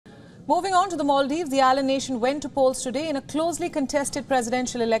Moving on to the Maldives, the island nation went to polls today in a closely contested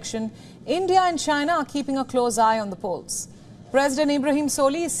presidential election. India and China are keeping a close eye on the polls. President Ibrahim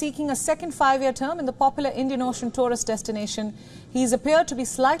Soli is seeking a second five-year term in the popular Indian Ocean tourist destination. He's appeared to be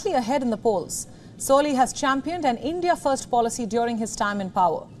slightly ahead in the polls. Soli has championed an India-first policy during his time in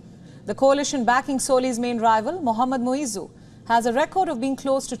power. The coalition backing Soli's main rival, Mohammad Muizzu, has a record of being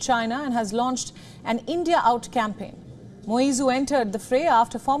close to China and has launched an India Out campaign. Muizzu entered the fray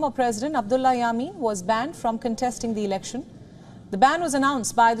after former President Abdullah Yameen was banned from contesting the election. The ban was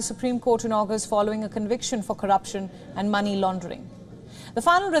announced by the Supreme Court in August following a conviction for corruption and money laundering. The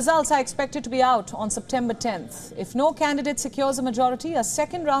final results are expected to be out on September 10th. If no candidate secures a majority, a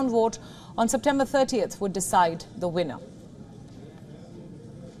second-round vote on September 30th would decide the winner.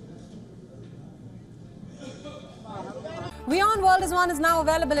 WION World is now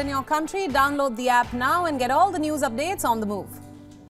available in your country. Download the app now and get all the news updates on the move.